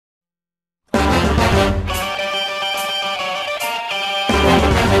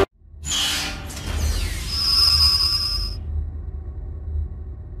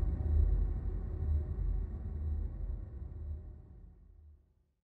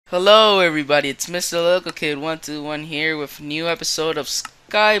Hello everybody, it's Mr. Local Kid 121 here with a new episode of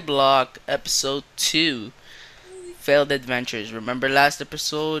SkyBlock episode 2, Failed Adventures. Remember last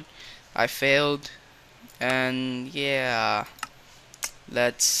episode? I failed, and yeah,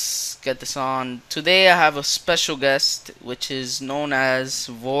 let's get this on. Today I have a special guest which is known as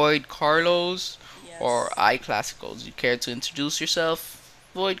Void Carlos or Yes. iClassicals. You care to introduce yourself,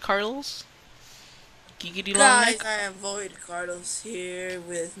 Void Carlos? Giggity long Guys, neck? I am Void Carlos here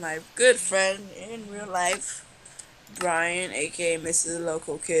with my good friend in real life, Brian, aka Mr.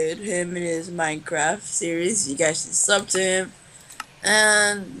 Local Kid. Him and his Minecraft series. You guys should sub to him.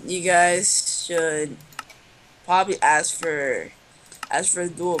 And you guys should probably ask for a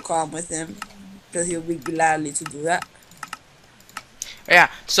dual com with him. Because he'll be gladly to do that. Yeah,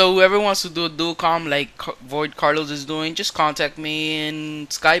 so whoever wants to do a dual com like Void Carlos is doing, just contact me in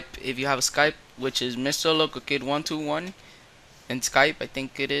Skype if you have a Skype, which is Mr. Local Kid 121 in Skype. I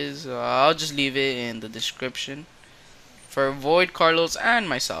think it is. I'll just leave it in the description for Void Carlos and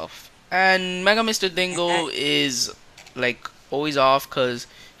myself. And Mega Mr. Dingo is like always off because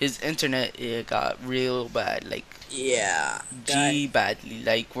his internet it got real bad, like Yeah, guys. G badly.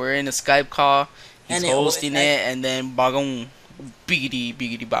 Like we're in a Skype call, he's And it always hosting like it, and then bagong biggity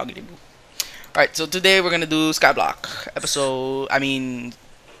biggity boggity boo. Alright, so today we're gonna do Skyblock episode. I mean,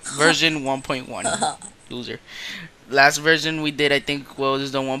 version 1.1. Loser. Last version we did, I think,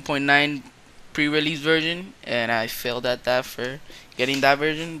 was the 1.9 pre-release version, and I failed at that for getting that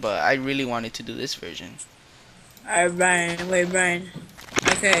version. But I really wanted to do this version. Alright, Brian. Wait, Brian.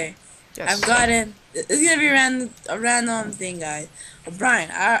 Okay. I've Yes. got it. It's gonna be a random thing, guys. Brian,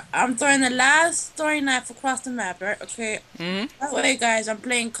 I'm throwing the last throwing knife across the map, right? Okay. Mhm. By the way, guys, I'm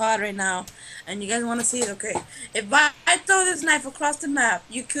playing COD right now, and you guys want to see it? Okay. If I throw this knife across the map,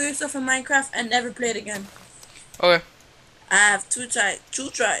 you kill yourself in Minecraft and never play it again. Okay. I have two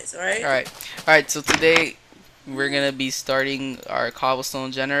tries. All right. Alright. Alright. So today we're gonna be starting our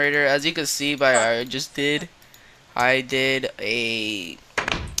cobblestone generator. As you can see by I just did. I did a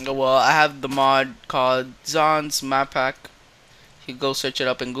well, I have the mod called Zon's Map Pack. You can go search it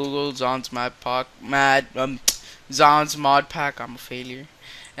up in Google. Zon's Zon's Mod Pack. I'm a failure.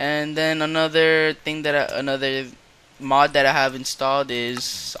 And then another mod that I have installed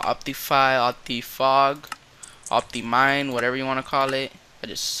is Optify, Optifog, Optimine, whatever you want to call it. I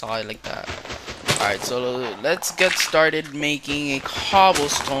just saw it like that. Alright, so let's get started making a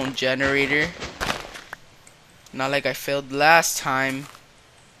cobblestone generator. Not like I failed last time.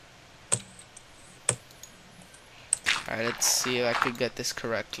 Alright, let's see if I could get this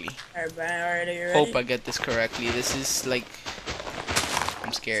correctly. All right, Brian. All right, are you ready? Hope I get this correctly. This is like...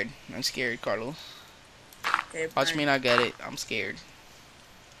 I'm scared. I'm scared, Carlos. Okay, Watch Brian. me not get it. I'm scared.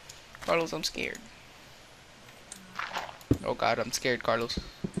 Carlos, I'm scared. Oh god, I'm scared, Carlos.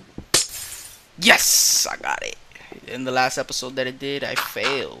 Yes! I got it. In the last episode that I did, I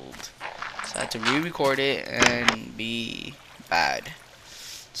failed. So I had to re-record it and be bad.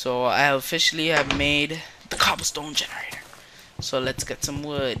 So I officially have made the cobblestone generator. So let's get some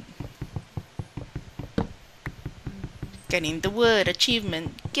wood. Getting the wood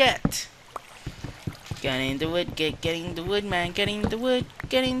achievement. Get. Getting the wood. Getting the wood, man. Getting the wood.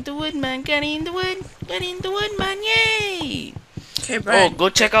 Getting the wood, man. Getting the wood. Getting the wood, man. Yay! Okay, Oh, Brian. go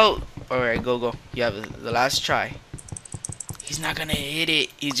check out. Alright, go. You have the last try. He's not gonna hit it.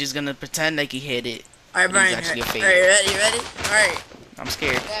 He's just gonna pretend like he hit it. All right, He's Brian. actually a All right, failure. you ready? All right. I'm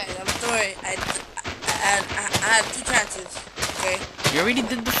scared. Guys, I'm sorry. I have two chances. Okay. You already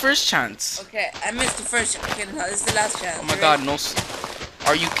did the first chance. Okay, I missed the first chance. Okay, no, this is the last chance. Oh my You god, ready? no.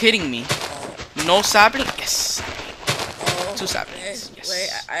 Are you kidding me? No sapling? Yes. Oh, Two saplings. wait,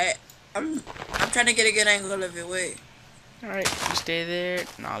 Yes. I'm trying to get a good angle of it. Wait. Alright, you stay there.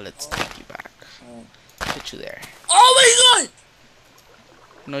 Now let's take you back. Oh. Put you there. Oh my god!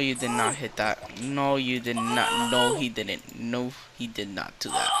 No, you did not hit that. No, you did not. No, he didn't. No, he did not do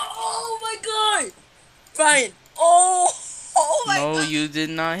that. Oh my god! Brian! Oh my No, god! you did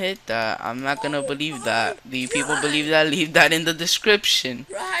not hit that. I'm not gonna believe that. Do you people God. believe that? Leave that in the description.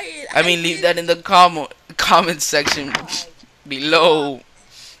 Brian! I mean, leave that in the comment section below.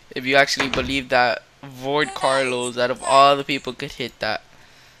 If you actually believe that Void Carlos, out of all the people, could hit that.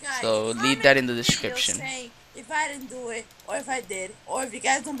 So leave that in the description. Saying if I didn't do it, or if I did, or if you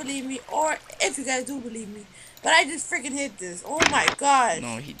guys don't believe me, or if you guys do believe me. But I just freaking hit this. Oh my god.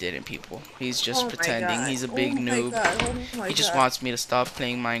 No, he didn't, people. He's just Oh my pretending. God. He's a big Oh my noob. God. Oh my He just God. wants me to stop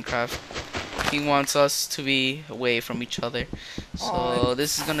playing Minecraft. He wants us to be away from each other. So Oh.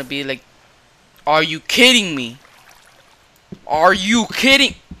 this is gonna be like, are you kidding me? Are you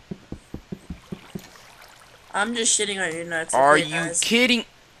kidding? I'm just shitting on your nuts. Are okay, you guys. kidding?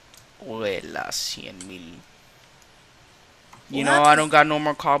 Huela 100,000. You What know I happened? don't got no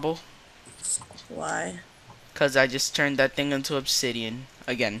more cobble. Why? Cause I just turned that thing into obsidian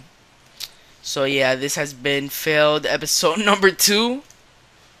again. So yeah, this has been failed episode number 2.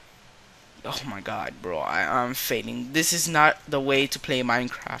 Oh my god, bro, I'm failing. This is not the way to play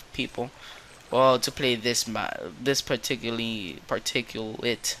Minecraft, people. Well, to play this map, this particulate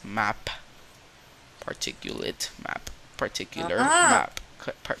map, Uh-huh.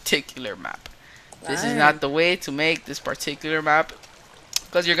 particular map. This is Right. not the way to make this particular map,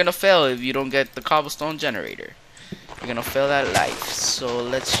 because you're gonna fail if you don't get the cobblestone generator. You're gonna fail at life. So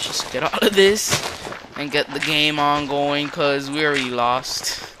let's just get out of this and get the game on going, cause we already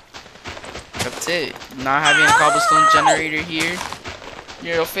lost. That's it. Not having a cobblestone Oh! generator here,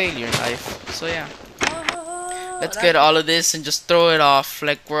 you're a failure in life. So yeah. Oh, Let's get that's all of this and just throw it off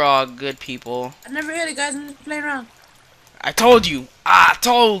like we're all good people. I never hit it, guys. I'm just playing around. I told you! I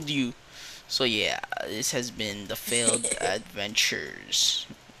told you! So yeah, this has been the failed adventures.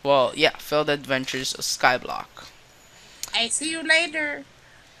 Well, yeah, failed adventures of Skyblock. I see you later.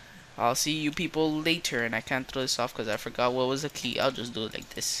 I'll see you people later, and I can't throw this off because I forgot what was the key. I'll just do it like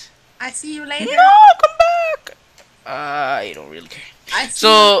this. I see you No, later. come back! I don't really care. I see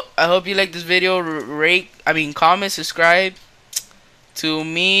you. So, I hope you like this video. Comment, subscribe to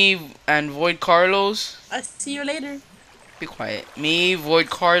me and Void Carlos. I see you later. Be quiet. Me, Void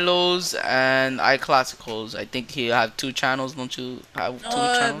Carlos, and iClassicals. I think you have 2 channels. Don't you have 2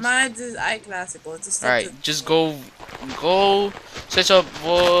 channels? Mine is iClassical. It's a Alright, separate. just go search up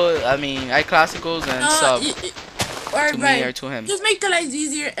iClassicals and No, sub or to me or right. to him. Just make the lives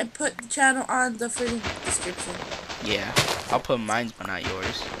easier and put the channel on the freaking description. Yeah, I'll put mine but not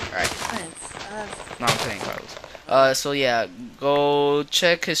yours. Alright, Thanks. no, I'm playing Carlos. So yeah, go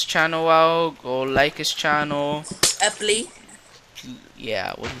check his channel out. Go like his channel. Apply.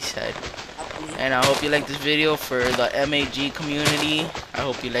 Yeah, what he said. Apply. And I hope you like this video for the MAG community. I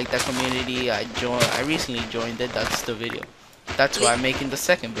hope you like that community. I recently joined it. That's the video. That's why I'm making the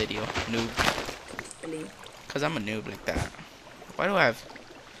second video. Noob. Apply. Cause I'm a noob like that. Why do I have?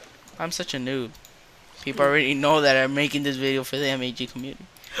 I'm such a noob. People already know that I'm making this video for the MAG community.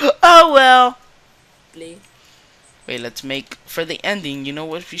 Oh well. Apply. Wait, let's make for the ending. You know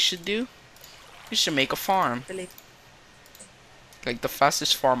what we should do? We should make a farm, Apply. like the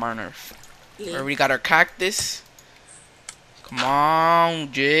fastest farm on earth. Apply. Where we got our cactus. Come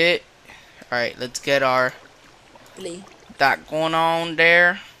on, Jit. Alright, let's get our Apply. that going on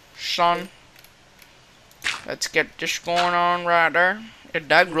there, son. Let's get this going on right there. If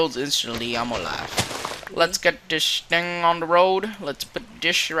that grows instantly, I'm gonna laugh. Let's get this thing on the road. Let's put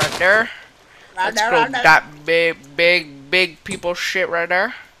this right there. Let's grow that big people shit right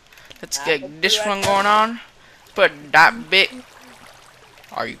there. Let's get this one going on. Put that big.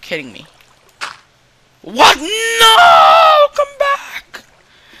 Are you kidding me? What? No! Come back!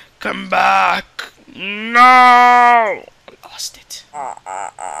 Come back! No! I lost it.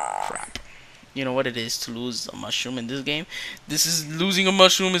 Crap. You know what it is to lose a mushroom in this game? Losing a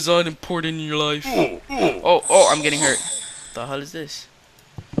mushroom is unimportant in your life. Oh, I'm getting hurt. The hell is this?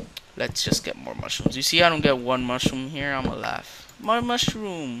 Let's just get more mushrooms. You see, I don't get one mushroom here. I'm gonna laugh. More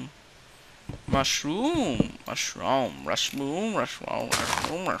mushroom. Mushroom.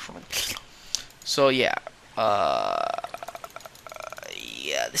 So yeah.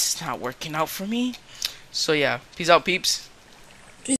 Yeah, this is not working out for me. So yeah, peace out, peeps.